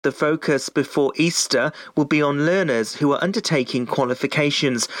The focus before Easter will be on learners who are undertaking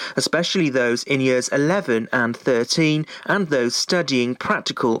qualifications, especially those in years 11 and 13 and those studying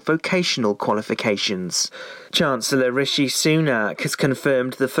practical vocational qualifications. Chancellor Rishi Sunak has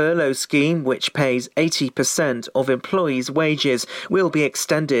confirmed the furlough scheme, which pays 80% of employees' wages, will be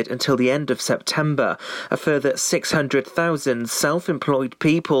extended until the end of September. A further 600,000 self-employed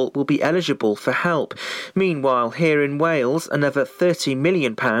people will be eligible for help. Meanwhile, here in Wales, another £30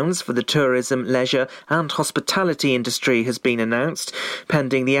 million for the tourism, leisure and hospitality industry has been announced.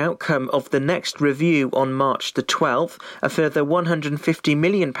 Pending the outcome of the next review on March the 12th, a further £150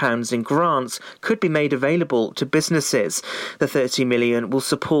 million in grants could be made available to businesses. The £30 million will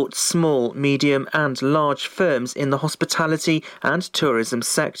support small, medium and large firms in the hospitality and tourism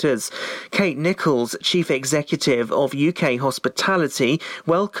sectors. Kate Nichols, Chief Executive of UK Hospitality,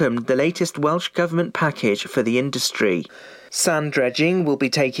 welcomed the latest Welsh Government package for the industry. Sand dredging will be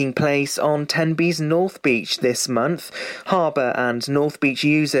taking place on Tenby's North Beach this month. Harbour and North Beach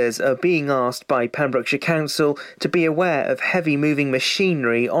users are being asked by Pembrokeshire Council to be aware of heavy moving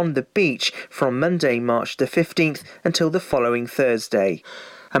machinery on the beach from Monday, March the 15th until the following Thursday.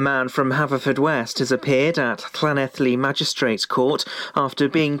 A man from Haverfordwest has appeared at Llanelli Magistrates Court after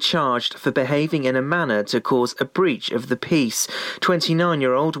being charged for behaving in a manner to cause a breach of the peace.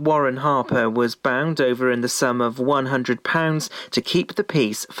 29-year-old Warren Harper was bound over in the sum of £100 to keep the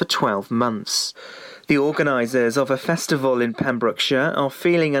peace for 12 months. The organisers of a festival in Pembrokeshire are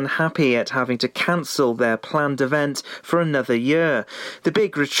feeling unhappy at having to cancel their planned event for another year. The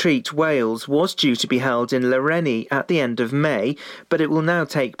Big Retreat Wales was due to be held in Llanelli at the end of May, but it will now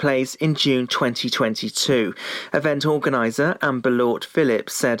take place in June 2022. Event organiser Amber Lord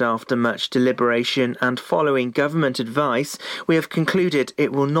Phillips said after much deliberation and following government advice, we have concluded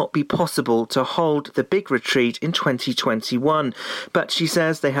it will not be possible to hold the Big Retreat in 2021. But she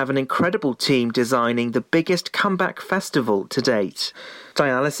says they have an incredible team designing the biggest comeback festival to date.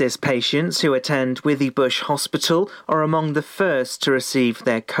 Dialysis patients who attend Withybush Hospital are among the first to receive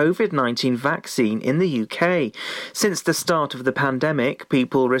their COVID-19 vaccine in the UK. Since the start of the pandemic,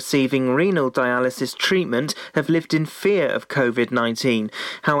 people receiving renal dialysis treatment have lived in fear of COVID-19.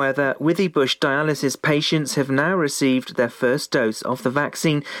 However, Withybush dialysis patients have now received their first dose of the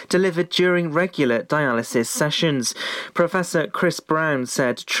vaccine delivered during regular dialysis sessions. Professor Chris Brown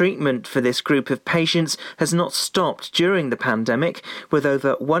said treatment for this group of patients has not stopped during the pandemic, with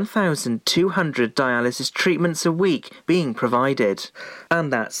over 1,200 dialysis treatments a week being provided.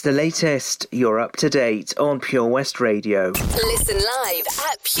 And that's the latest. You're up to date on Pure West Radio. Listen live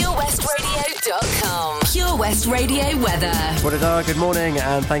at purewestradio.com. Pure West Radio weather. What it are, good morning,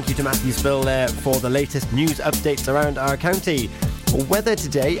 and thank you to Matthew Spill there for the latest news updates around our county. Weather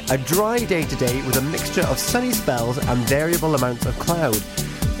today, a dry day today with a mixture of sunny spells and variable amounts of cloud.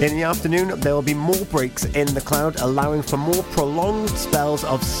 In the afternoon, there will be more breaks in the cloud, allowing for more prolonged spells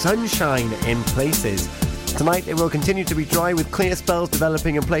of sunshine in places. Tonight, it will continue to be dry with clear spells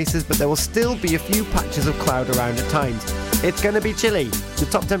developing in places, but there will still be a few patches of cloud around at times. It's going to be chilly. The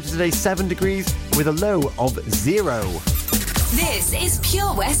top temperature today, 7 degrees, with a low of 0. This is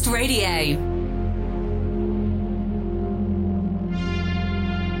Pure West Radio.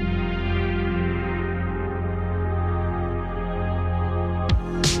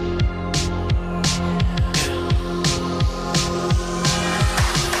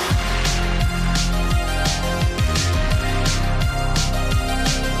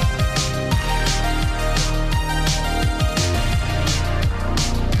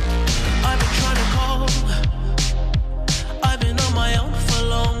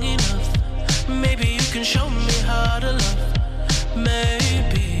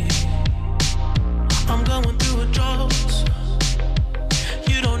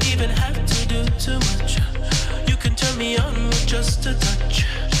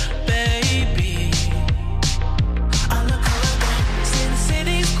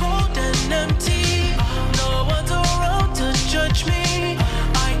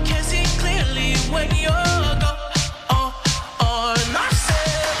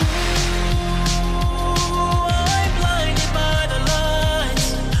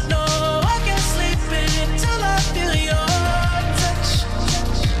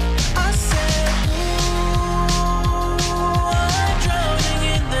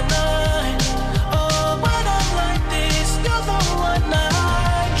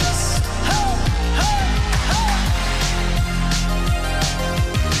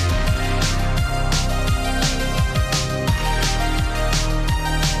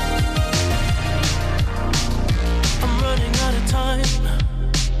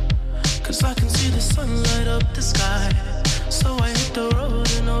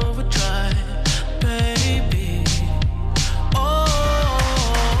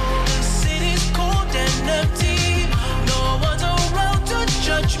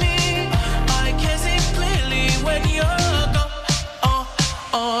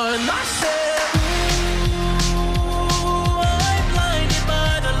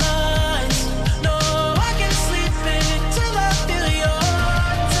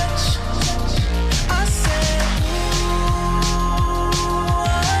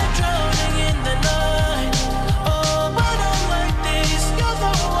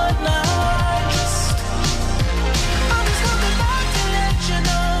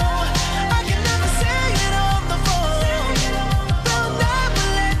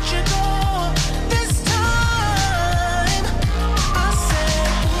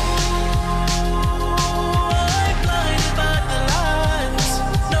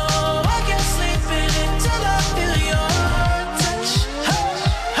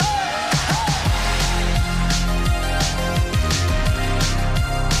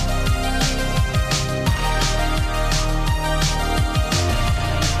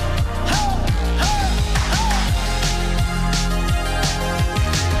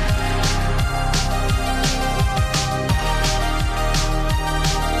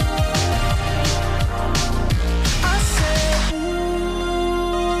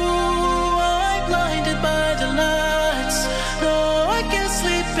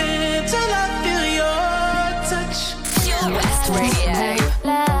 Radio.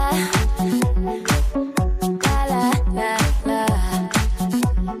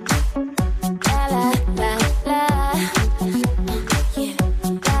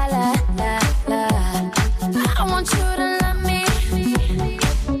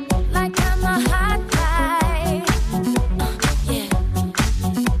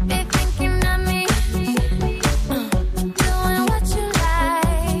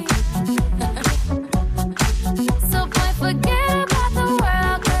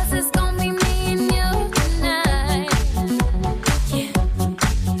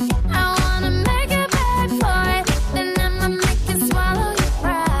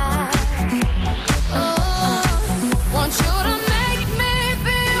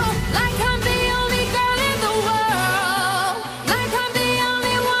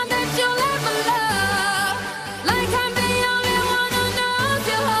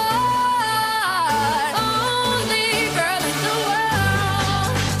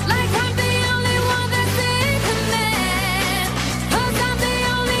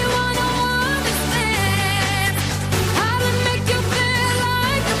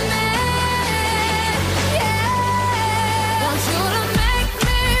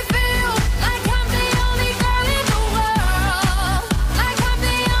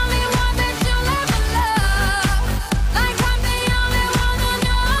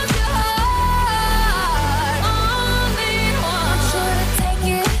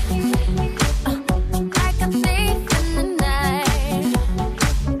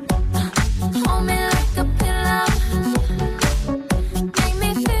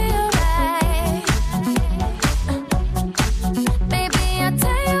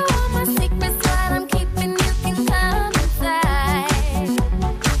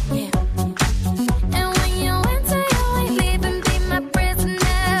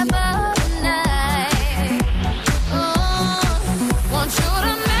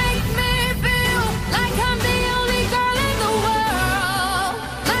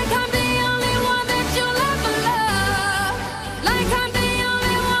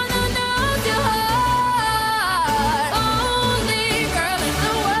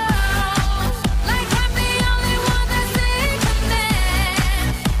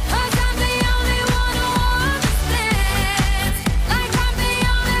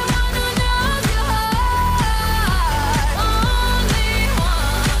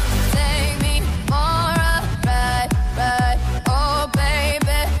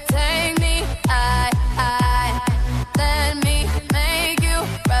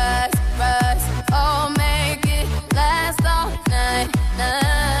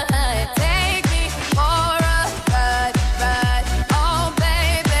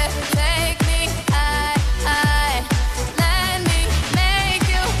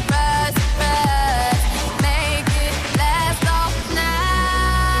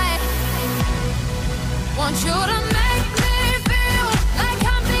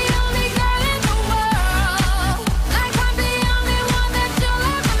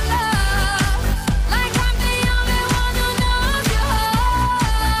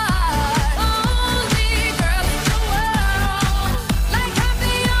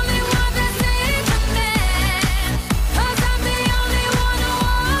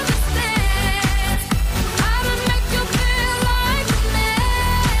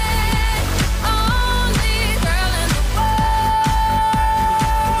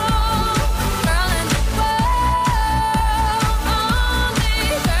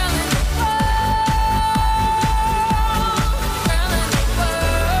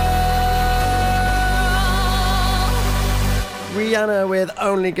 Rihanna with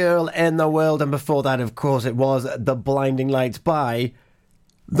Only Girl in the World, and before that, of course, it was The Blinding Lights by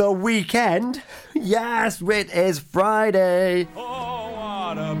The Weeknd. Yes, it is Friday. Oh,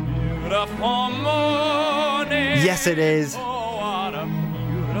 what a beautiful morning. Yes, it is. Oh, what a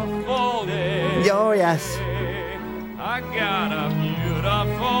beautiful day. Oh, yes. I got a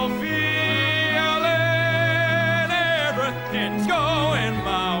beautiful feeling. Everything's going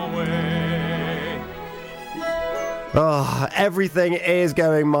my way. Oh, everything is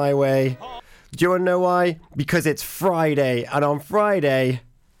going my way. Do you want to know why? Because it's Friday, and on Friday,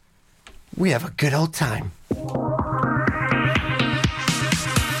 we have a good old time.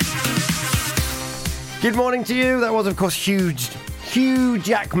 Good morning to you. That was, of course, Hugh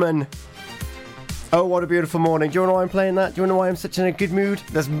Jackman. Oh, what a beautiful morning. Do you know why I'm playing that? Do you know why I'm such in a good mood?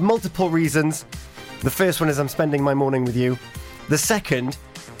 There's multiple reasons. The first one is I'm spending my morning with you. The second,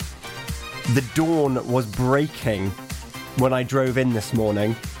 the dawn was breaking when I drove in this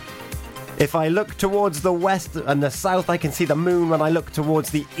morning. If I look towards the west and the south, I can see the moon. When I look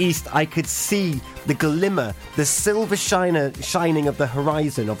towards the east, I could see the glimmer, the silver shining of the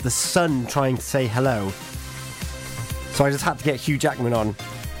horizon, of the sun trying to say hello. So I just had to get Hugh Jackman on.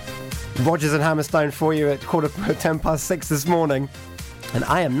 Rogers and Hammerstein for you at 6:15 this morning. And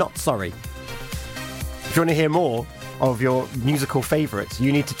I am not sorry. If you want to hear more of your musical favourites,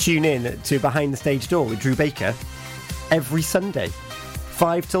 you need to tune in to Behind the Stage Door with Drew Baker every Sunday,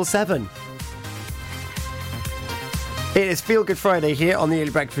 5 till 7. It is Feel Good Friday here on the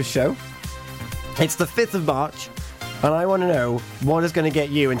Early Breakfast Show. It's the 5th of March, and I want to know what is going to get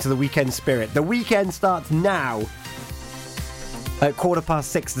you into the weekend spirit. The weekend starts now at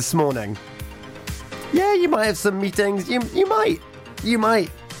 6:15 this morning. Yeah, you might have some meetings. You might.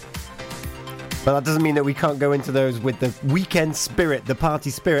 But that doesn't mean that we can't go into those with the weekend spirit, the party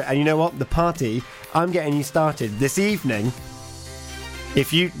spirit. And you know what? The party, I'm getting you started this evening.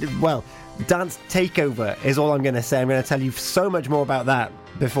 Dance Takeover is all I'm going to say. I'm going to tell you so much more about that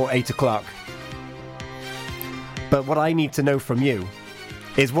before 8 o'clock. But what I need to know from you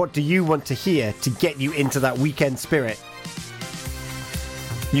is, what do you want to hear to get you into that weekend spirit?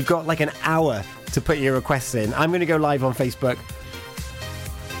 You've got like an hour to put your requests in. I'm going to go live on Facebook.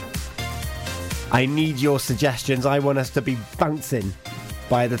 I need your suggestions. I want us to be bouncing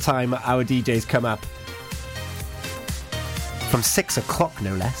by the time our DJs come up. From 6 o'clock,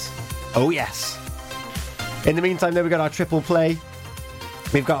 no less. Oh, yes. In the meantime, then we've got our triple play.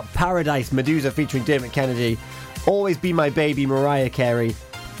 We've got Paradise, Medusa featuring Dermot Kennedy, Always Be My Baby, Mariah Carey,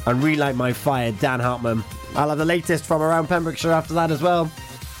 and Relight My Fire, Dan Hartman. I'll have the latest from around Pembrokeshire after that as well.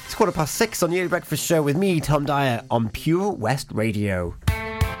 It's 6:15 on the Early Breakfast Show with me, Tom Dyer, on Pure West Radio.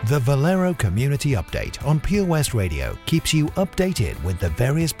 The Valero Community Update on Pure West Radio keeps you updated with the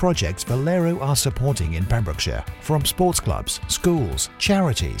various projects Valero are supporting in Pembrokeshire, from sports clubs, schools,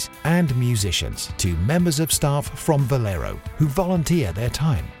 charities and musicians to members of staff from Valero who volunteer their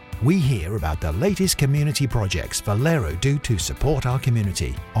time. We hear about the latest community projects Valero do to support our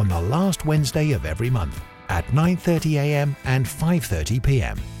community on the last Wednesday of every month at 9:30 a.m. and 5:30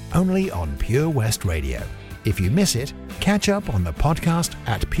 p.m. only on Pure West Radio. If you miss it, catch up on the podcast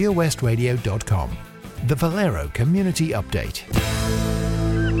at purewestradio.com. The Valero Community Update.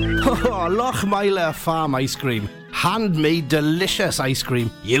 Oh, Lochmeyler Farm Ice Cream. Handmade delicious ice cream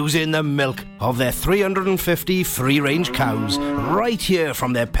using the milk of their 350 free-range cows right here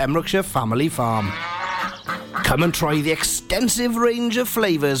from their Pembrokeshire family farm. Come and try the extensive range of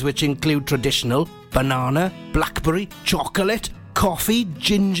flavours which include traditional, banana, blackberry, chocolate, coffee,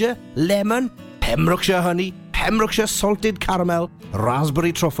 ginger, lemon, Pembrokeshire honey, Pembrokeshire salted caramel,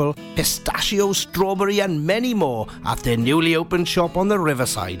 raspberry truffle, pistachio, strawberry and many more at their newly opened shop on the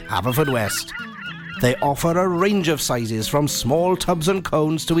Riverside, Haverfordwest. They offer a range of sizes from small tubs and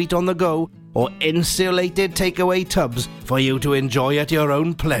cones to eat on the go or insulated takeaway tubs for you to enjoy at your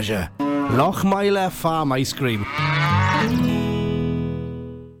own pleasure. Lochmeyler Farm Ice Cream.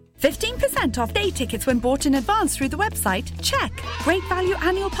 15% off day tickets when bought in advance through the website? Check. Great value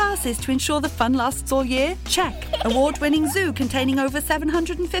annual passes to ensure the fun lasts all year? Check. Award-winning zoo containing over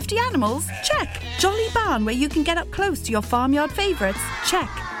 750 animals? Check. Jolly barn where you can get up close to your farmyard favourites? Check.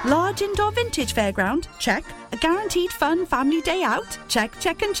 Large indoor vintage fairground? Check. A guaranteed fun family day out? Check,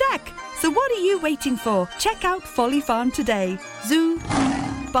 check and check. So what are you waiting for? Check out Folly Farm today. Zoo,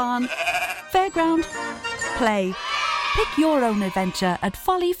 barn, fairground, play. Pick your own adventure at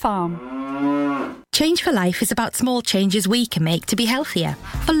Folly Farm. Change for Life is about small changes we can make to be healthier.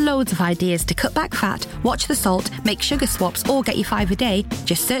 For loads of ideas to cut back fat, watch the salt, make sugar swaps or get you 5 a day,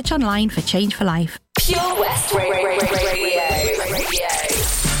 just search online for Change for Life. Pure West Radio.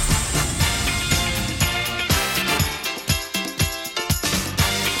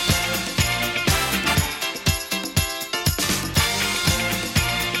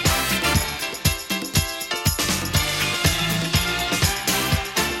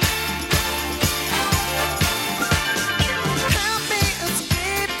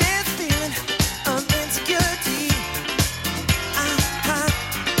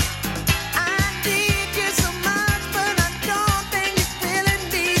 I need you so much, but I don't think you're feeling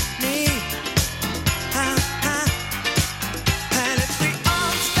me.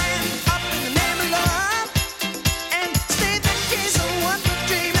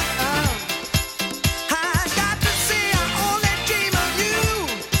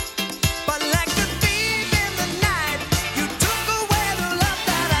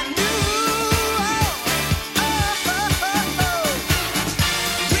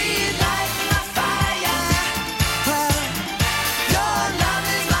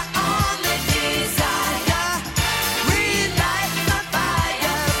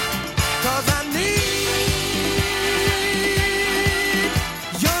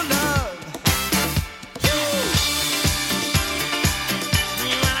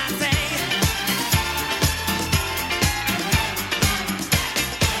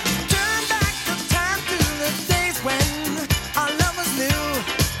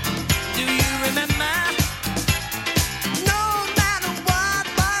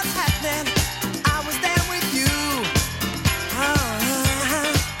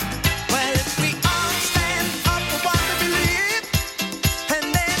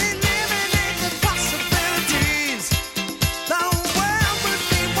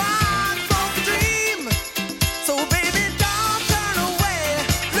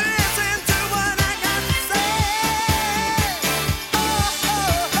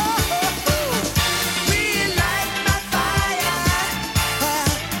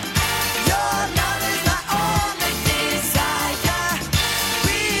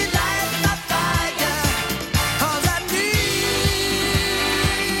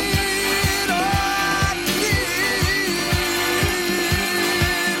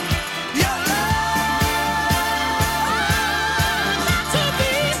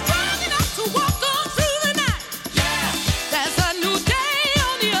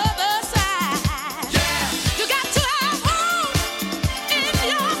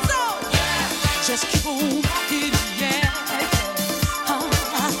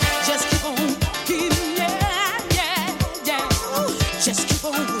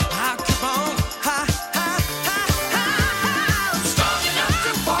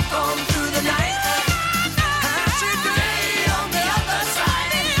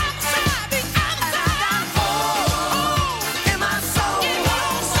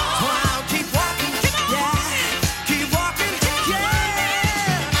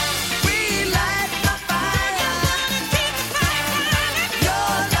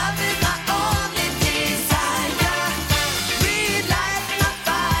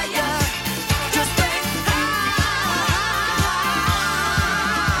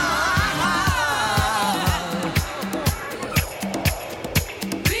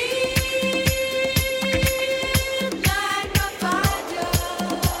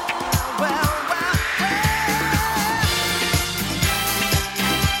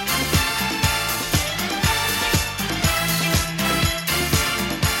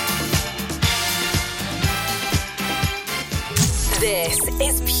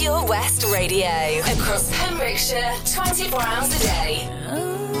 Pure West Radio. Across Pembrokeshire, 24 hours a day.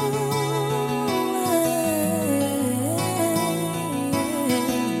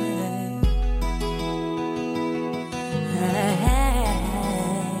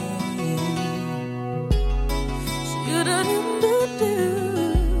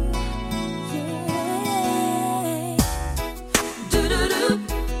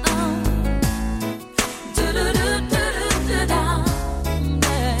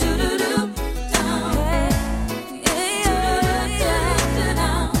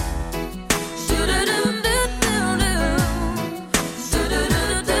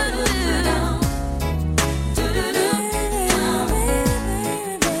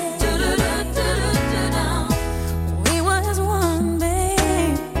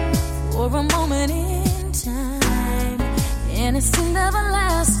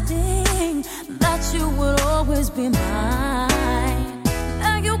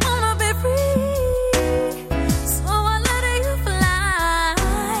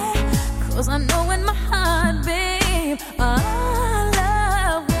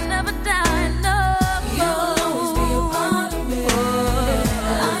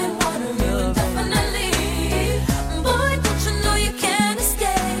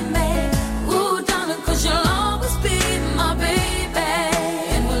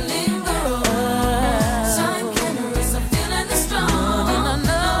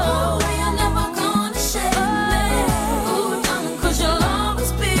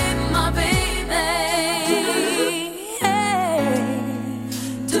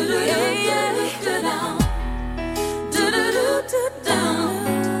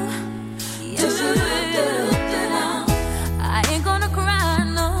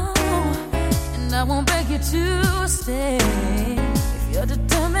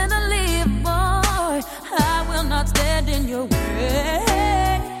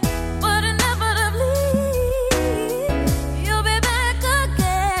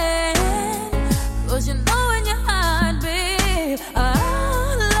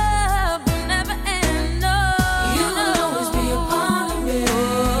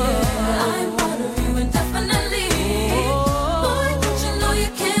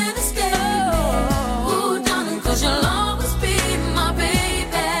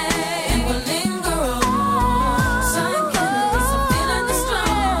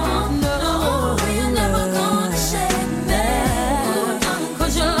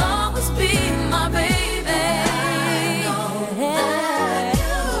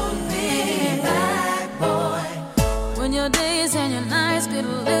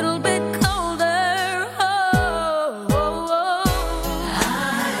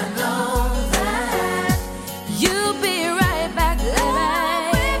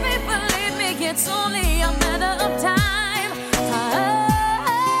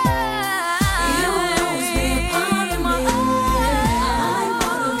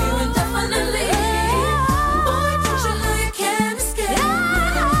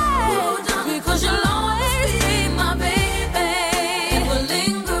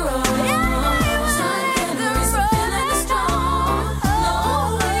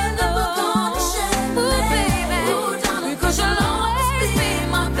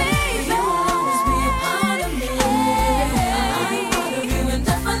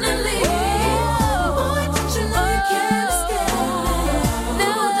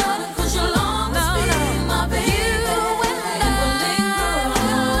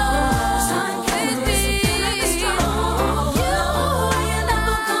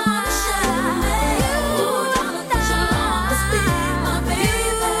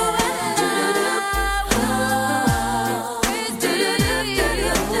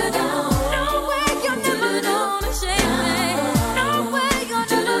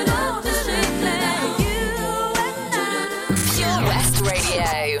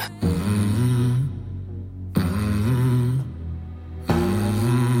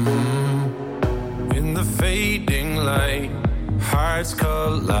 hearts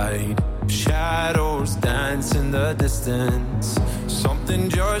collide. Shadows dance in the distance. Something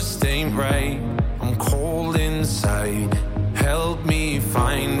just ain't right. I'm cold inside. Help me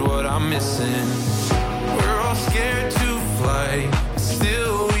find what I'm missing. We're all scared to fly,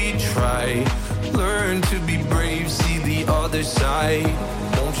 still we try. Learn to be brave, see the other side.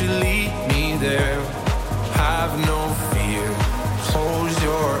 Won't you lead me there? Have no fear. Close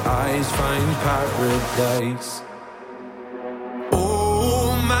your eyes, find paradise.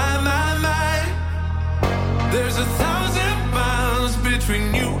 Oh my, my, my. There's 1,000 miles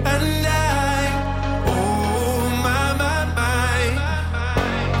between you and I. Oh my, my,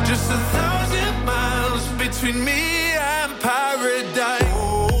 my. Just 1,000 miles between me and paradise.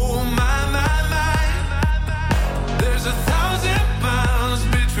 Oh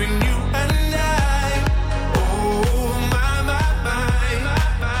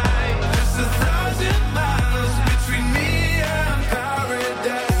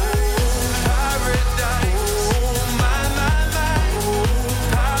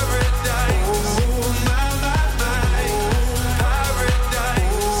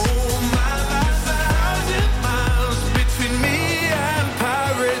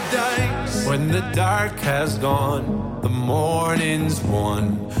When the dark has gone, the morning's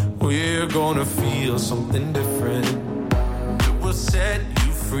won. We're gonna feel something different. It will set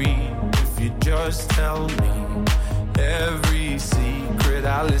you free if you just tell me every secret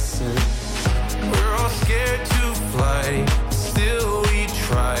I listen. We're all scared to fly, still we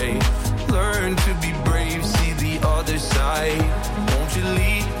try. Learn to be brave, see the other side. Won't you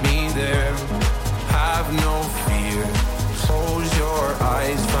lead me there? Have no fear. Close your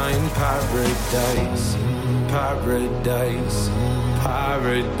eyes, find paradise. Paradise,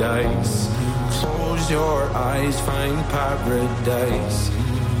 paradise. Close your eyes, find paradise.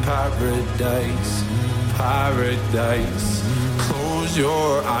 Paradise, paradise. Close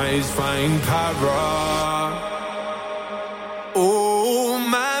your eyes, find para. Oh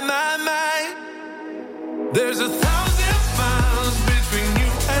my, my, my. There's 1,000 miles between you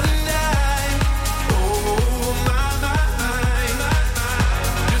and I. Oh my, my, my.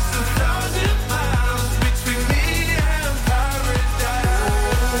 Just 1,000 miles between me and paradise.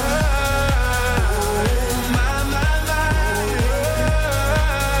 Oh my, my, my.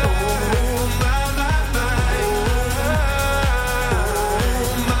 Oh my, my, my. Oh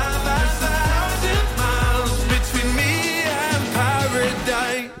my, my, 1,000 miles between me and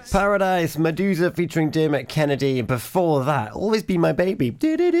paradise. Paradise, Medusa featuring Dermot Kennedy. Before that, Always Be My Baby.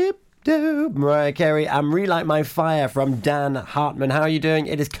 Do-do-do-do. Mariah Carey and Relight My Fire from Dan Hartman. How are you doing?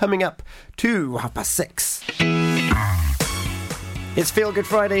 It is coming up to 6:30. It's Feel Good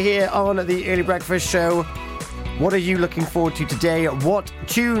Friday here on the Early Breakfast Show. What are you looking forward to today? What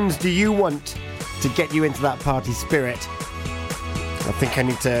tunes do you want to get you into that party spirit? I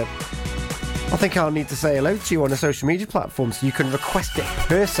think I'll need to say hello to you on a social media platform so you can request it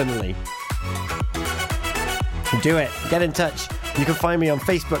personally. Do it. Get in touch. You can find me on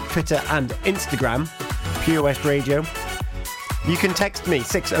Facebook, Twitter and Instagram, Pure West Radio. You can text me,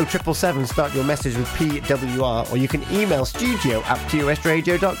 60777, start your message with PWR, or you can email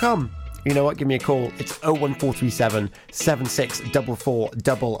studio@purewestradio.com. You know what? Give me a call. It's 01437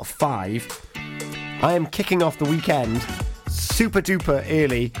 764455. I am kicking off the weekend super duper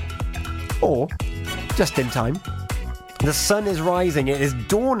early, or just in time. The sun is rising. It is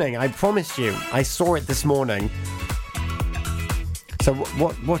dawning, I promise you. I saw it this morning. So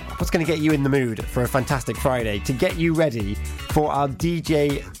what's going to get you in the mood for a fantastic Friday? To get you ready for our dance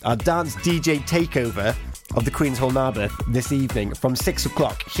DJ takeover of the Queen's Hall Narberth this evening from 6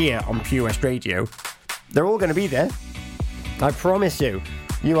 o'clock here on Pure West Radio. They're all going to be there. I promise you.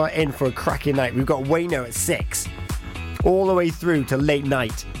 You are in for a cracking night. We've got Wayno at 6, all the way through to late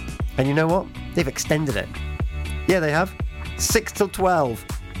night. And you know what? They've extended it. Yeah, they have. 6 till 12.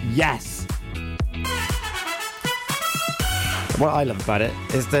 Yes. What I love about it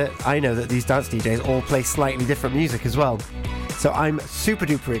is that I know that these dance DJs all play slightly different music as well. So I'm super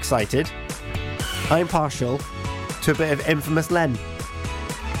duper excited. I'm partial to a bit of Infamous Len.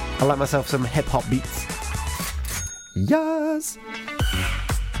 I like myself some hip hop beats. Yes.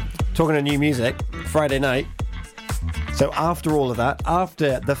 Talking of new music, Friday night. So after all of that,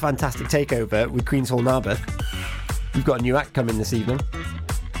 after the fantastic takeover with Queen's Hall Narberth, we've got a new act coming this evening.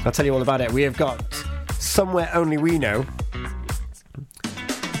 I'll tell you all about it. We have got Somewhere Only We Know.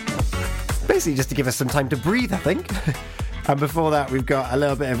 Basically just to give us some time to breathe, I think. And before that, we've got a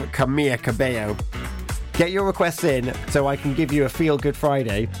little bit of Camilla Cabello. Get your requests in so I can give you a Feel Good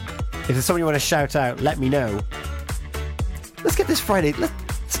Friday. If there's somebody you want to shout out, let me know. Let's get this Friday. Let's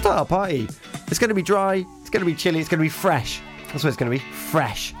start a party. It's going to be dry. It's going to be chilly. It's going to be fresh. That's what it's going to be.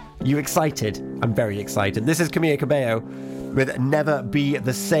 Fresh. You excited? I'm very excited. This is Camilla Cabello with Never Be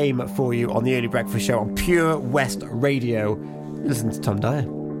the Same for you on the Early Breakfast Show on Pure West Radio. Listen to Tom Dyer.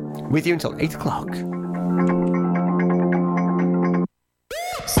 With you until 8 o'clock.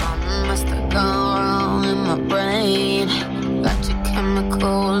 Something must have gone wrong in my brain. Got your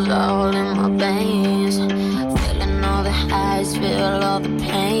chemicals all in my veins. Feeling all the highs, feel all the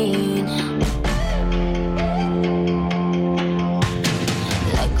pain.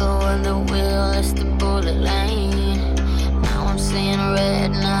 Let go of the wheel, it's the bullet lane. Now I'm seeing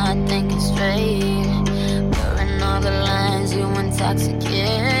red, not thinking straight. Blurring all the lines, you intoxicate me.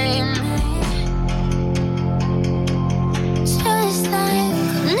 Just like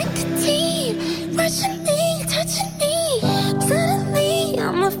nicotine, rushing me, touching me. Suddenly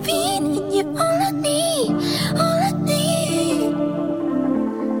I'm a fiend, and you're all I need, all I need.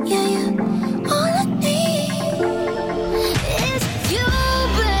 Yeah, yeah, all I need is you,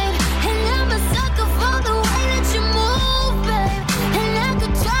 babe. And I'm a sucker for the way that you move, babe. And I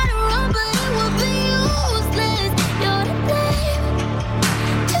could try to run, but it would be useless. You're the babe.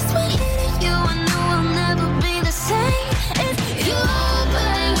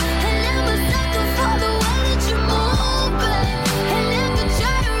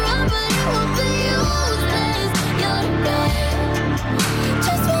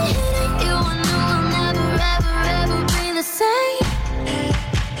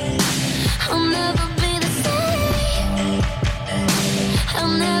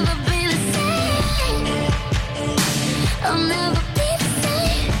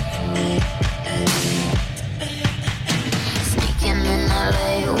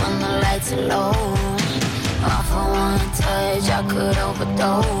 too low. All for one touch, I could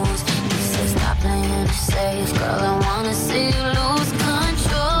overdose. You said stop playing it safe, girl, I wanna see you lose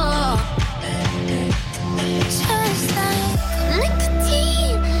control. Just like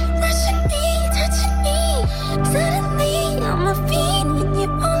nicotine, rushing me, touching me. Suddenly I'm a fiend when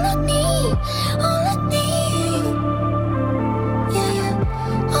you're all I need, all I need. Yeah, yeah,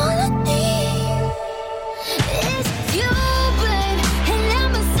 all I need is you, babe. And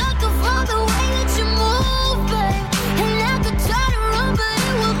I'm a sucker for the way that you move, babe. And I could try to run, but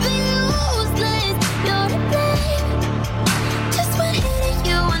it will be useless. You're the blame. Just when hitting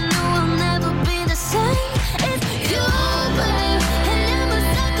you, I knew I'll never be the same. It's you, babe. And I'm a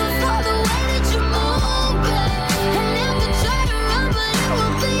sucker for the way that you move, babe. And I could try to run, but it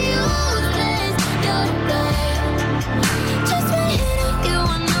will be useless. You're the blame. Just when hitting you,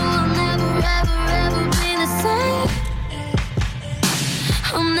 I knew I'll never, ever, ever be the same.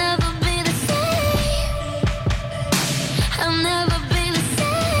 I'll never be the same. I'll never be the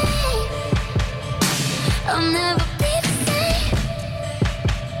same. I'll never be the same.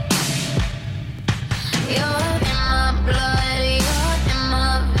 You're in my blood, you're in my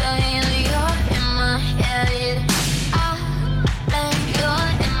veins, you're in my head. You're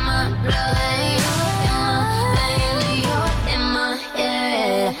in my blood, you're in my veins, you're in my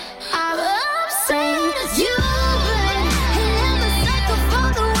head. I'm saying you, babe, and I'm a sucker for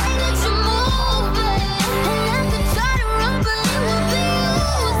the way that you move, babe. And I could try to run, but it will be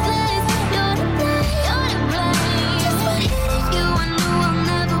useless. You're the blame, you're the blame. Just for hitting you, I knew I'll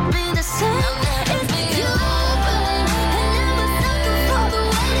never be the same. It's you, babe, and I'm a sucker for the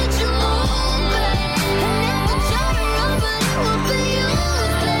way that you move, babe. And I could try to run, but it will be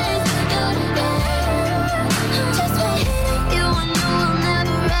useless. You're the blame. Just for hitting you, I knew I'll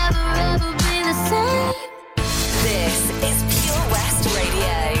never, ever, ever be the same. This is Pure West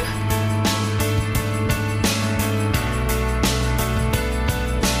Radio.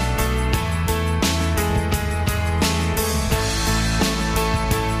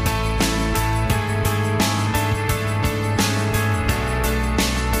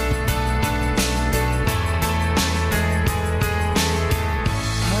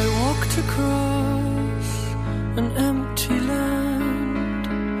 I walked across an empty land.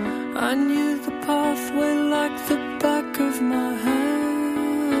 I knew the pathway like the back of my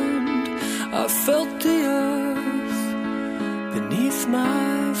hand. I felt the earth beneath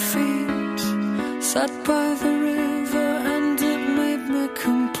my feet. Sat by the river and it made me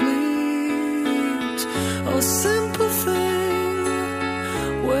complete. Oh, simple thing,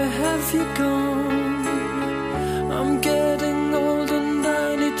 where have you gone? I'm getting old and I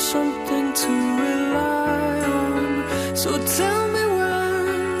need something to rely on. So tell me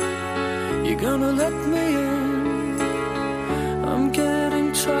when you're gonna let me in. I'm getting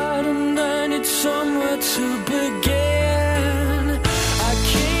tired and I need somewhere to begin. I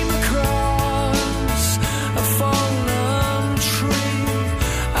came across a fallen tree.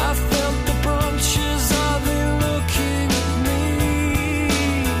 I felt the branches of it looking at me.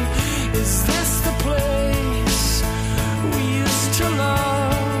 Is this the place we used to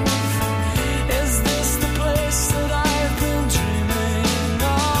love? Is this the place that I've been dreaming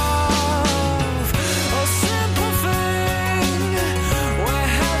of? Oh, simple thing, where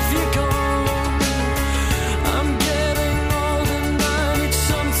have you gone? I'm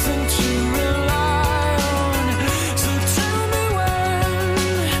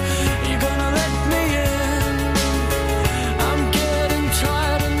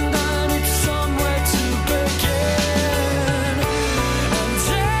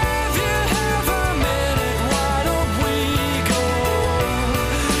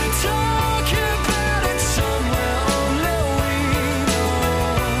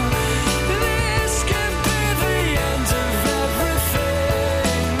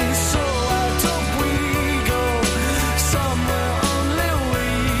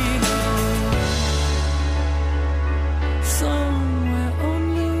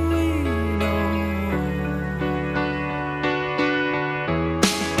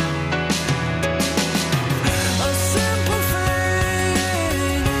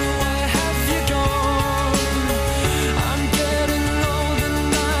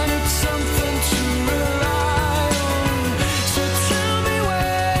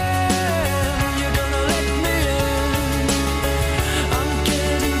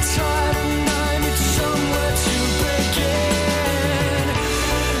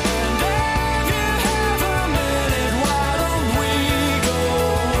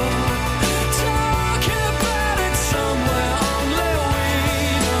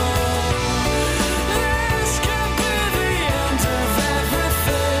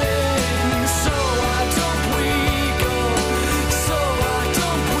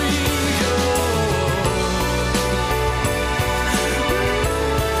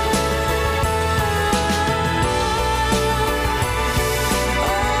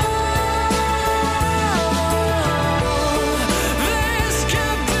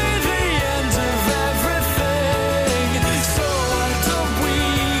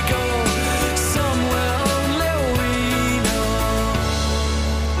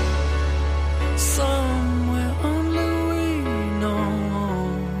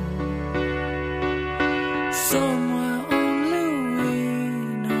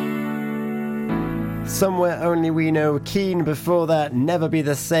Somewhere Only We Know. Keen before that, Never Be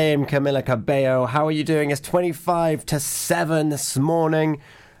the Same, Camila Cabello. How are you doing? It's 25 to 7 this morning.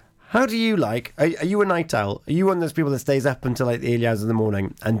 How do you like... Are you a night owl? Are you one of those people that stays up until like the early hours of the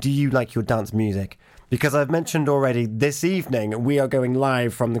morning? And do you like your dance music? Because I've mentioned already, this evening we are going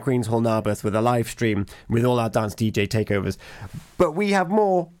live from the Queen's Hall Narberth with a live stream with all our dance DJ takeovers. But we have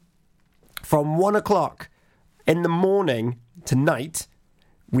more from 1 o'clock in the morning tonight.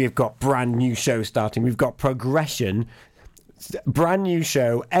 We've got brand new show starting. We've got Progression. Brand new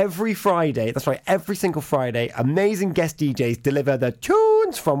show every Friday. That's right, every single Friday. Amazing guest DJs deliver the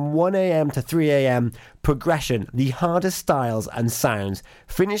tunes from 1 a.m. to 3 a.m. Progression, the hardest styles and sounds.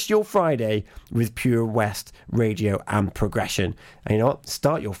 Finish your Friday with Pure West Radio and Progression. And you know what?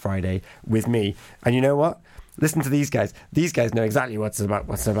 Start your Friday with me. And you know what? Listen to these guys. These guys know exactly what's about.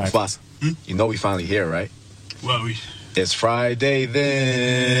 Boss, you know we finally here, right? Well, it's Friday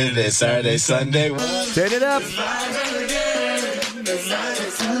then. It's Saturday, Sunday. Turn it up.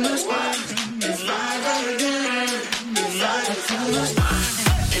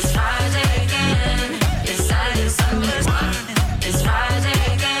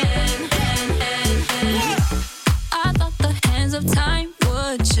 I thought the hands of time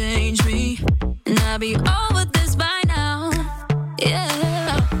would change me, and I'd be over this by now.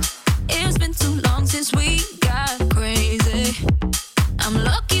 Yeah, it's been too long since we got crazy. I'm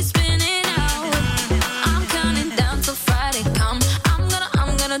lucky spinning out. I'm counting down till Friday come. I'm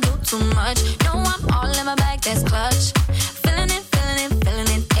gonna do too much. No, I'm all in my bag, that's clutch. Feeling it.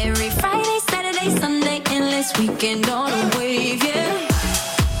 Every Friday, Saturday, Sunday, endless weekend on a wave, yeah.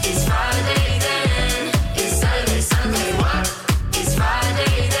 It's Friday then. It's Saturday, Sunday, what? It's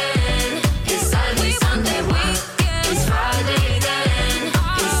Friday then. It's Saturday, Sunday, weekend. It's Friday then.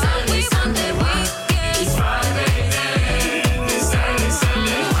 It's Saturday, Sunday, weekend. It's Friday then. It's Saturday,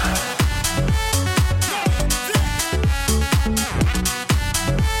 Sunday, what?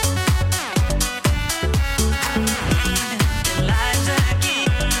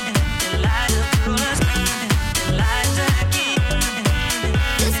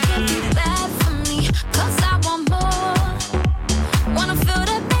 This can't be bad for me, 'cause I want more. Wanna feel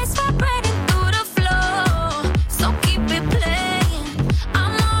the bass vibrating through the floor. So keep it playing.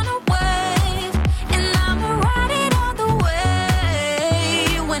 I'm on a wave, and I'ma ride it all the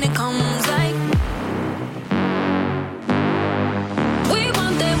way. When it comes like we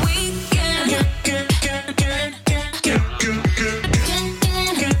want that weekend.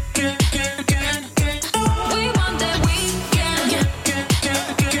 We want that weekend.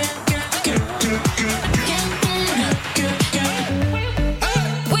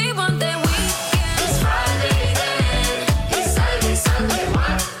 We want that weekend. It's Friday then. It's Saturday, Sunday,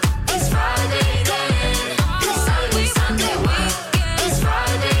 what? It's Friday then. It's Saturday, Sunday, weekend. It's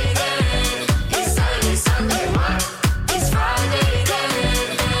Friday then. It's Saturday, Sunday, what? It's Friday then.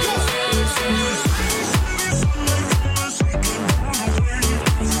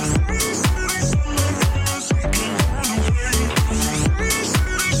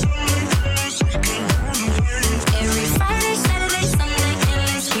 Every Friday, Saturday, Sunday,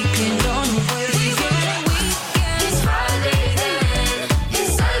 endless weekend on the way. We want that weekend. It's Friday then.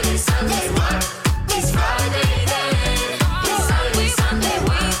 It's Saturday, Sunday, what? It's Friday then. It's Saturday, Sunday,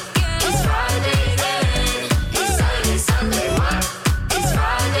 weekend. It's Friday then. It's Saturday, Sunday, what? It's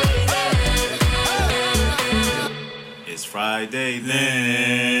Friday then. It's Friday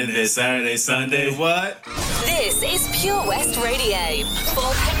then. It's Saturday, Sunday, what? This is Pure West Radio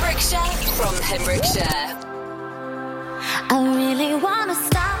for Pembrokeshire from Pembrokeshire. I really wanna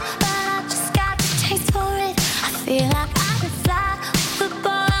stop, but I just got the taste for it. I feel like I could fly with the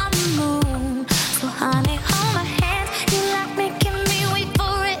ball on the moon. So honey, hold my hand, you like making me wait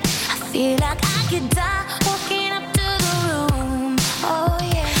for it. I feel like I could die walking up to the room. Oh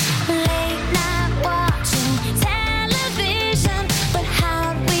yeah, late night watching television, but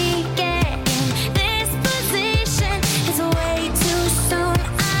how we get in this position is way too soon.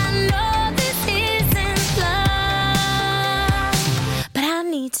 I know this isn't love, but I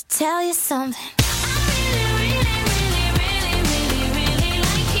need to tell you something.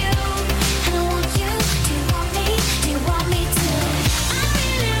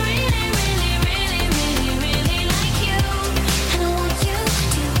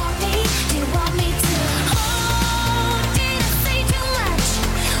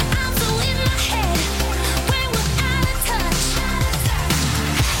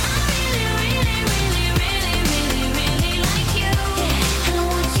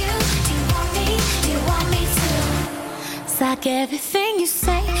 Like everything you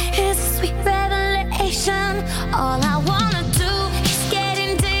say is a sweet revelation. All I wanna do is get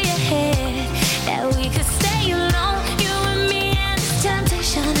into your head, that we could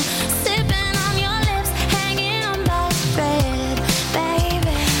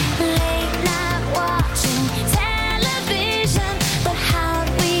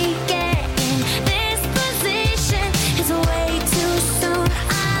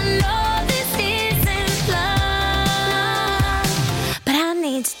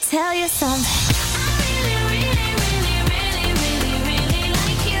something.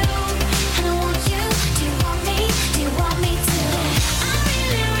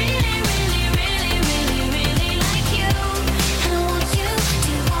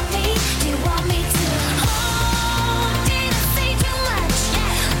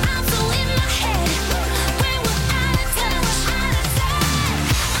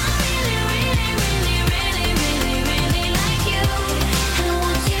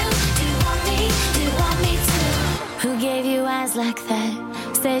 Like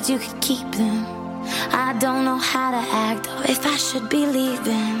that, said you could keep them. I don't know how to act or if I should be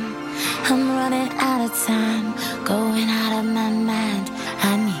leaving. I'm running out of time, going out of my mind.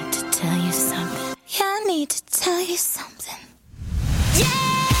 I need to tell you something. Yeah, I need to tell you something. Yeah!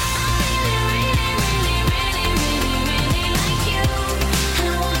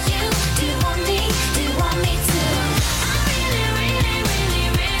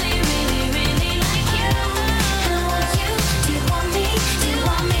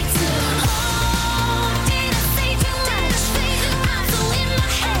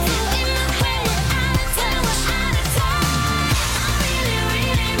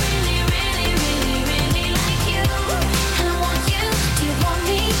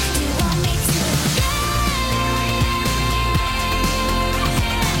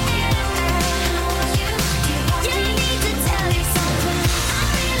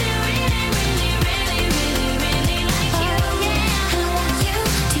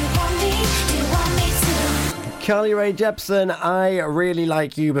 Carly Rae Jepsen, I Really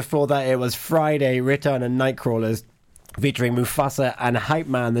Like You. Before that, it was Friday, Return and Nightcrawlers, featuring Mufasa and Hype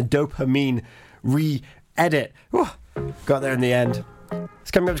Man, the Dopamine re-edit. Whew, got there in the end.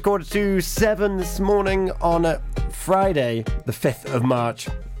 It's coming up to 6:45 this morning on Friday, the 5th of March.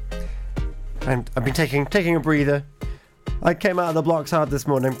 And I've been taking a breather. I came out of the blocks hard this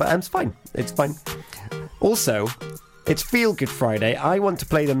morning, but it's fine. It's fine. Also, it's Feel Good Friday. I want to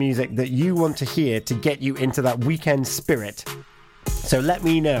play the music that you want to hear to get you into that weekend spirit. So let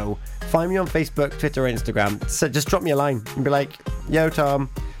me know. Find me on Facebook, Twitter, or Instagram. So just drop me a line and be like, "Yo, Tom,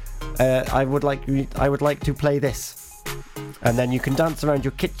 I would like to play this." And then you can dance around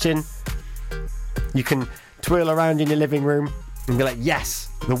your kitchen. You can twirl around in your living room and be like, "Yes,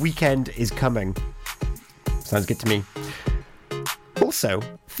 the weekend is coming." Sounds good to me. Also,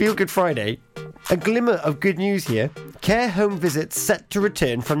 Feel Good Friday. A glimmer of good news here. Care home visits set to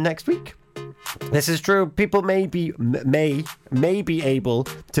return from next week. This is true. People may be able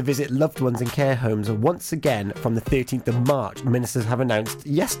to visit loved ones in care homes once again from the 13th of March, ministers have announced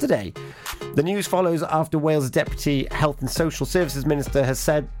yesterday. The news follows after Wales' Deputy Health and Social Services Minister has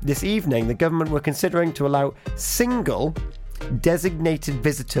said this evening the government were considering to allow single designated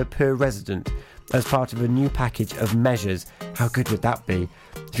visitor per resident as part of a new package of measures. How good would that be?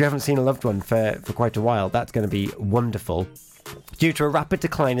 If you haven't seen a loved one for quite a while, that's going to be wonderful. Due to a rapid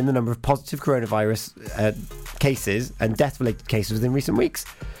decline in the number of positive coronavirus cases and death-related cases within recent weeks.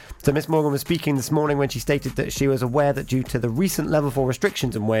 So Miss Morgan was speaking this morning when she stated that she was aware that due to the recent level 4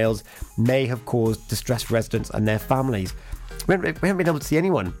 restrictions in Wales may have caused distressed residents and their families. We haven't been able to see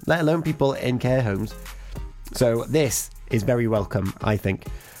anyone, let alone people in care homes. So this is very welcome, I think.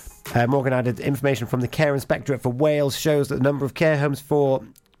 Morgan added, information from the Care Inspectorate for Wales shows that the number of care homes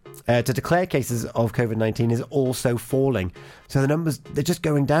to declare cases of COVID-19 is also falling. So the numbers, they're just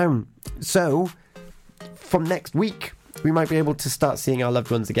going down. So from next week, we might be able to start seeing our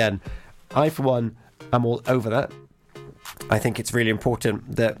loved ones again. I, for one, am all over that. I think it's really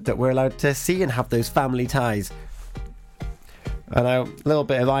important that we're allowed to see and have those family ties. And a little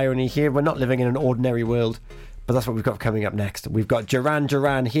bit of irony here, we're not living in an ordinary world. But that's what we've got coming up next. We've got Duran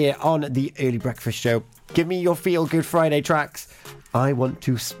Duran here on the Early Breakfast Show. Give me your Feel Good Friday tracks. I want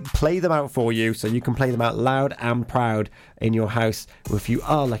to play them out for you so you can play them out loud and proud in your house. Or if you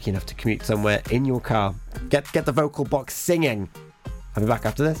are lucky enough to commute somewhere in your car, get the vocal box singing. I'll be back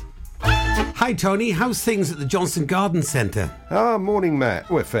after this. Hi Tony, how's things at the Johnson Garden Centre? Morning Matt.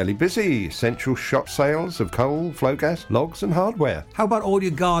 We're fairly busy. Essential shop sales of coal, flow gas, logs and hardware. How about all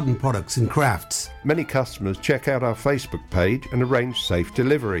your garden products and crafts? Many customers check out our Facebook page and arrange safe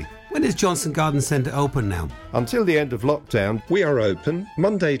delivery. When is Johnson Garden Centre open now? Until the end of lockdown, we are open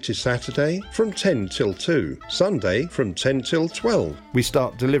Monday to Saturday from 10 till 2, Sunday from 10 till 12. We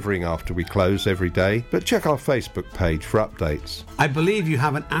start delivering after we close every day, but check our Facebook page for updates. I believe you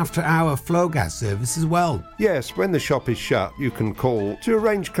have an after-hour flow gas service as well. Yes, when the shop is shut, you can call to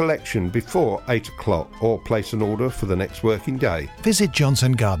arrange collection before 8 o'clock or place an order for the next working day. Visit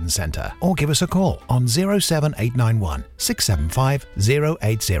Johnson Garden Centre or give us a call on 07891 675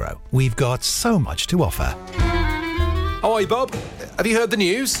 080. We've got so much to offer. Hi, Bob. Have you heard the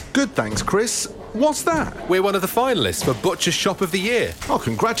news? Good, thanks, Chris. What's that? We're one of the finalists for Butcher's Shop of the Year. Oh,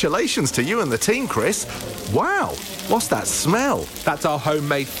 congratulations to you and the team, Chris. Wow, what's that smell? That's our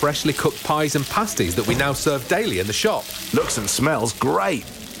homemade freshly cooked pies and pasties that we now serve daily in the shop. Looks and smells great.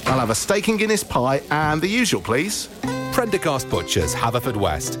 I'll have a steak and Guinness pie and the usual, please. Prendergast Butchers,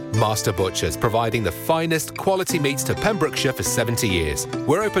 Haverfordwest. Master Butchers, providing the finest quality meats to Pembrokeshire for 70 years.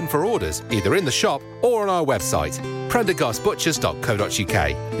 We're open for orders, either in the shop or on our website,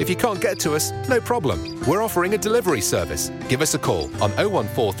 prendergastbutchers.co.uk. If you can't get to us, no problem. We're offering a delivery service. Give us a call on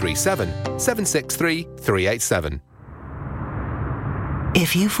 01437 763 387.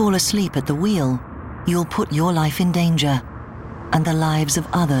 If you fall asleep at the wheel, you'll put your life in danger, and the lives of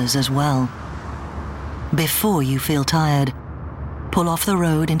others as well. Before you feel tired, pull off the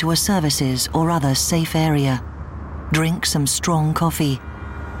road into a services or other safe area. Drink some strong coffee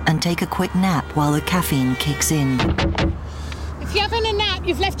and take a quick nap while the caffeine kicks in. If you're having a nap,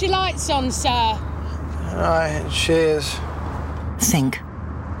 you've left your lights on, sir. Right, cheers. Think.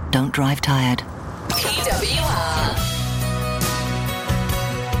 Don't drive tired. PWR.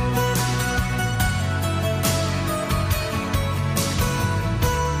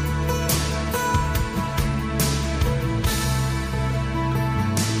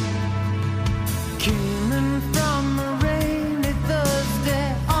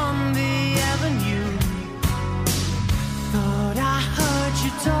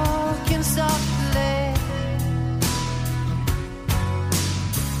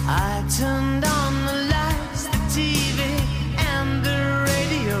 Turned on the lights, the TV and the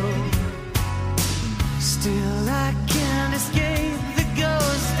radio. Still I can't escape the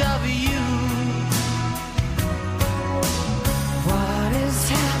ghost of you. What has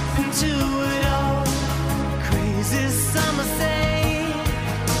happened to it all? Crazy summer say,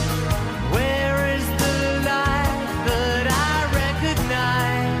 where is the life that I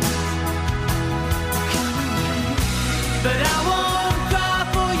recognize? But I won't.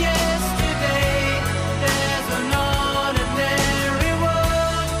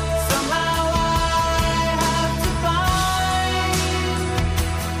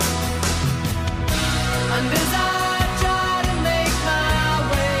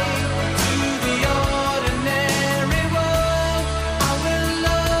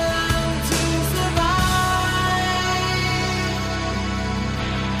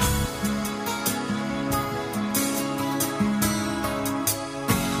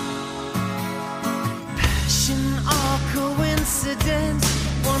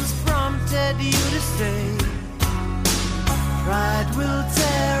 Once prompted you to stay. Pride will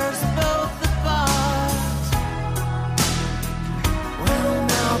tear us both apart. Well,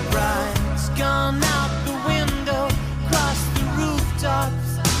 now pride's gone out the window, crossed the rooftops,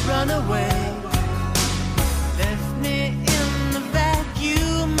 run away. Left me in the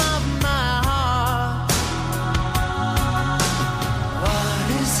vacuum of my heart. What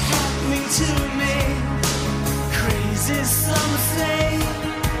is happening to me? Crazy some say.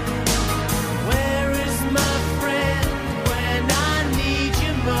 Where is my friend when I need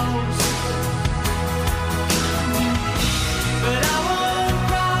you most? But I won't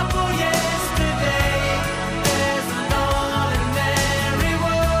cry for yesterday. There's an ordinary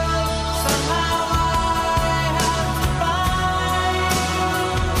world. Somehow I have to find.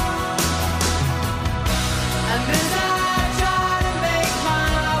 And as I try to make my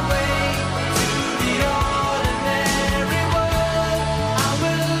way to the ordinary world, I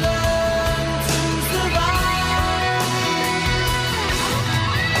will learn to survive.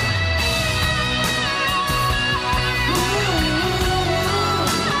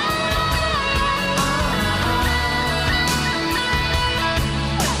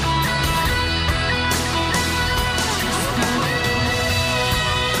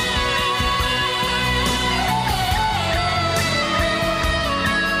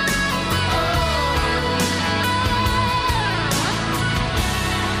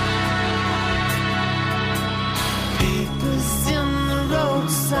 Papers in the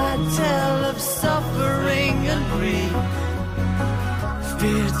roadside tell of suffering and grief.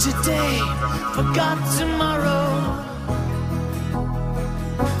 Fear today, forgot tomorrow.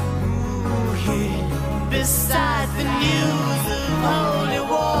 Ooh, here beside the news of holy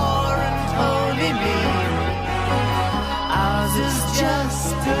war and holy me. Ours is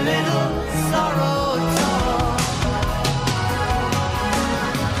just a little sorrow talk.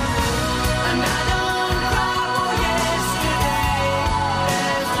 And I don't cry for yesterday.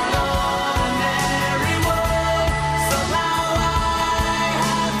 There's an ordinary world. Somehow I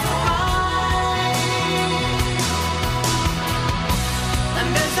have to find. And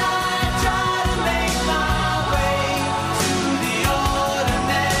as I try to make my way to the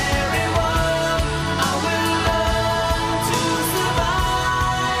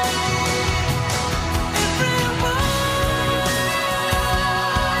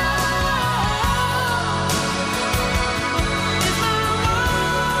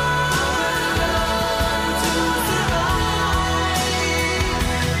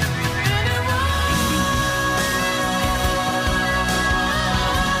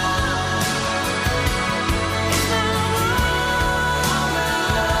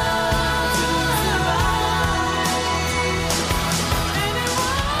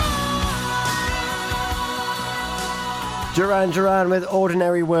Duran with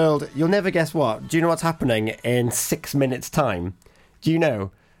Ordinary World. You'll never guess what. Do you know what's happening in 6 minutes' time? Do you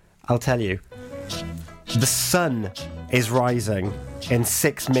know? I'll tell you. The sun is rising in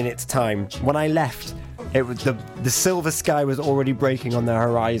 6 minutes' time. When I left, it was the silver sky was already breaking on the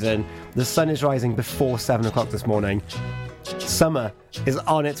horizon. The sun is rising before 7 o'clock this morning. Summer is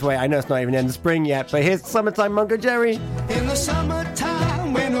on its way. I know it's not even in the spring yet, but here's Summertime, Mungo Jerry. In the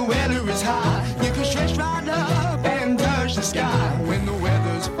summertime, when the weather is high, you can stretch right up and touch the sky. When the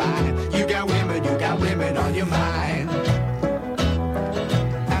weather's fine, you got women on your mind.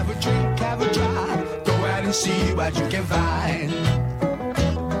 Have a drink, have a drive, go out and see what you can find.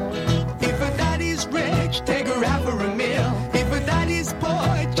 If a daddy's rich, take her out for a meal. If a daddy's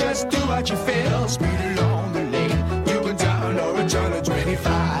poor, just do what you feel. Speed along the lane, you can down or a turn of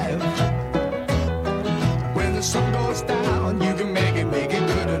 25. When the sun goes down, you can make it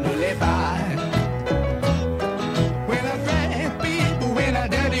good and live by. We're not great people, we're not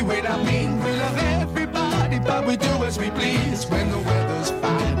dirty, we're not mean. We love everybody, but we do as we please. When the weather's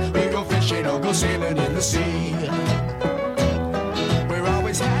fine, we go fishing or go sailing in the sea. We're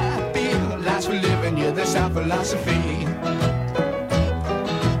always happy, life's for living, yeah, that's our philosophy.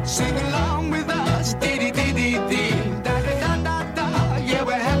 Sing along with us, dee-dee-dee-dee-dee. Da-da-da-da-da, yeah,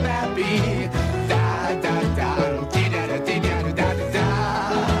 we're happy. Da-da-da, dee-da-da-dee-da-da-da-da.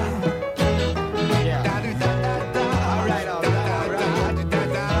 Da-da-da-da-da, all right,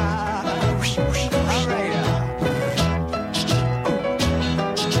 da-da-da-da-da. Whoosh, whoosh, all right.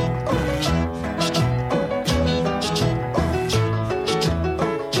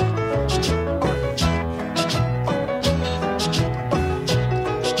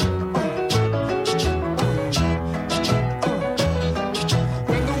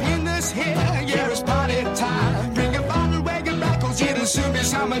 When the winter's here, yeah, it's party time. Bring a bottle, wagon back, 'cause it'll soon be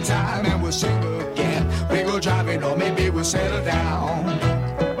summertime. And we'll sing again. We go driving, or maybe we'll settle down.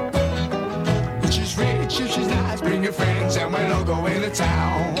 If she's rich, if she's nice, bring your friends, and we'll all go into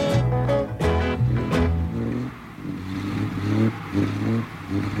town.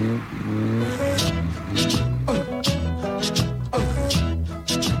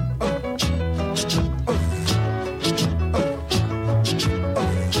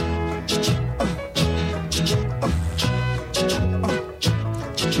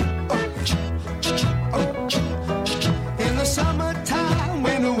 In the summertime,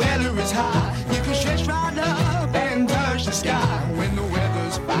 when the weather is high, you can stretch right up and touch the sky. When the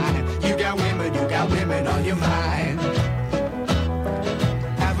weather's fine, you got women on your mind.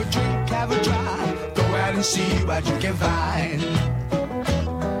 Have a drink, have a drive, go out and see what you can find.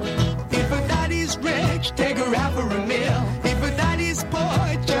 If a daddy's rich, take her out for a meal. If a daddy's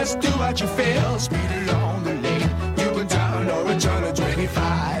poor, just do what you feel. Speed along the lane, you can down or a turn of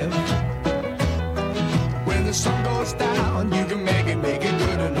 25. When the sun goes down, you can make it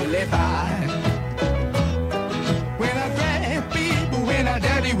good and live by. We're not great people, we're not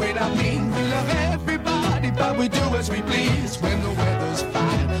dirty, we're not mean. We love everybody, but we do as we please. When the weather's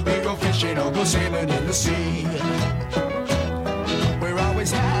fine, we go fishing or go sailing in the sea. We're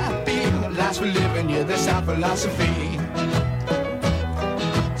always happy, life's for living, yeah, that's our philosophy.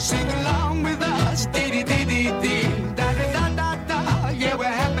 Sing along with us, dee-dee-dee-dee-dee. Da-da-da-da-da, yeah, we're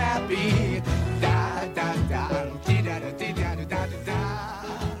happy.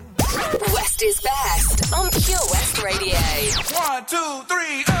 West is best on Pure West Radio. 1, 2,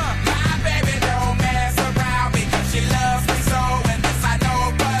 3, My baby don't mess around because she loves me so, and this I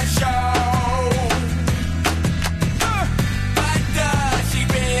know for sure. But does she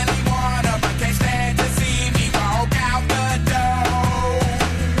really wanna, but can't stand to see me walk out the door?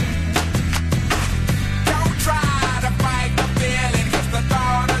 Don't try to fight the feeling, 'cause the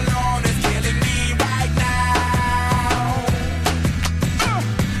thought alone is killing me right now.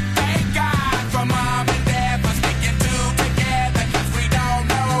 Thank God for mom and dad for sticking two together, 'cause we don't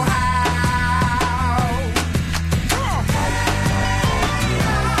know how.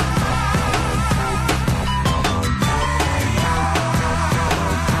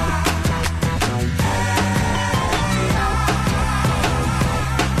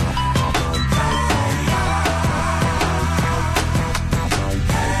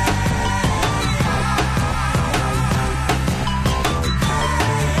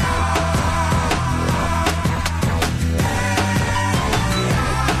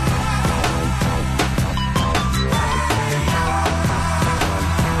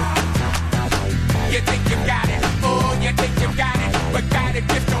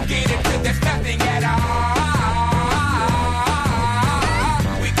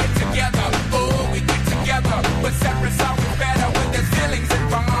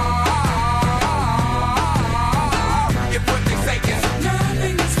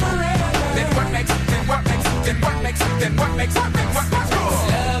 Exactly what's cool.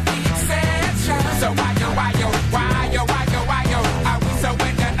 Love the exception. So why yo? Are we so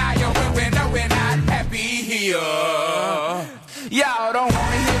in denial when we know we're not happy here? Y'all don't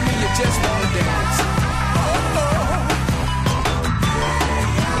wanna hear me, you just wanna dance.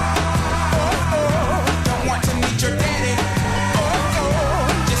 Don't want to meet your daddy.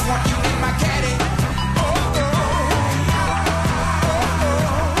 Just want you in my caddy.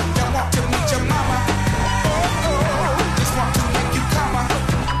 Don't want to meet your mama. Just want to make you come. I'm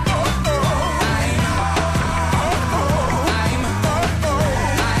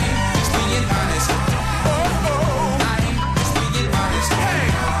just being honest. I'm just being honest. Hey,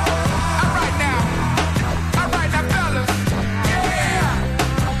 all right now, fellas. Yeah.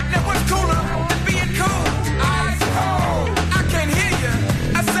 Now what's cooler than being cool? Ice cold. I can't hear you.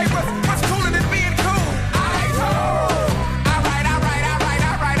 I say what's cooler than being cool? Ice cold. All right.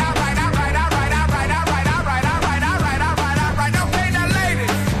 Okay, now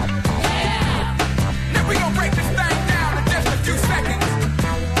ladies. Now we gonna break this thing down in just a few seconds.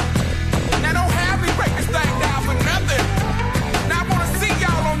 Now don't have me break this thing down for nothing. Now I wanna see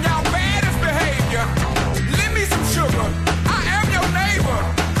y'all on y'all baddest behavior. Lend me some sugar. I am your neighbor.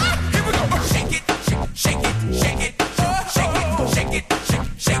 Here we go. Shake it, shake it, shake it, shake it, shake it,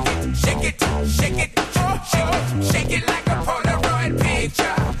 shake it, shake it, shake it, shake it like a Polaroid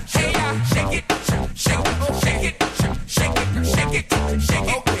picture. Hey, shake it, shake it, shake it, shake it, shake it, shake it,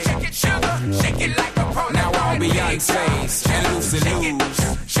 shake it, sugar, shake it like a Polaroid. Now all Beyonce's and Lucy Lou's,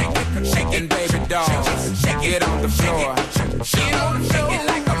 shake it, baby dolls, get on the floor, get on the floor, shake it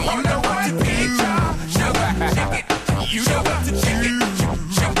like a Polaroid picture. Sugar, shake it, you know what to shake it,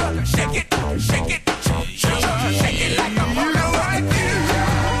 sugar, shake it, shake it, sugar, shake it like a Polaroid picture.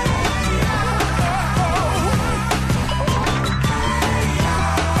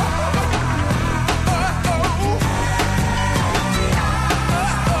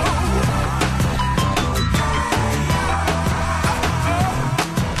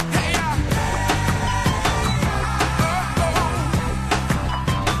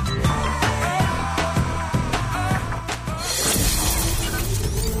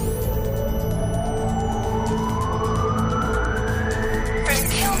 From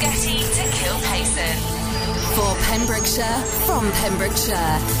Kilgetty to Kilpayson. For Pembrokeshire, from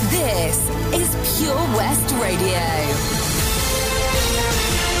Pembrokeshire, this is Pure West Radio.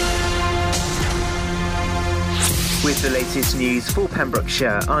 With the latest news for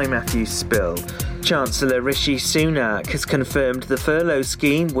Pembrokeshire, I'm Matthew Spill. Chancellor Rishi Sunak has confirmed the furlough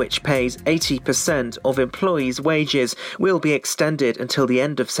scheme, which pays 80% of employees' wages, will be extended until the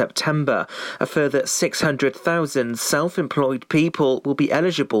end of September. A further 600,000 self-employed people will be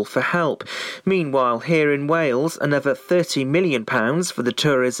eligible for help. Meanwhile, here in Wales, another £30 million for the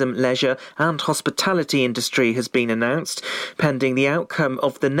tourism, leisure and hospitality industry has been announced. Pending the outcome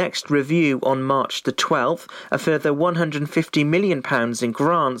of the next review on March the 12th, a further £150 million in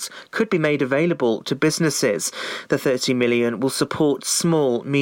grants could be made available to businesses. The £30 million will support small,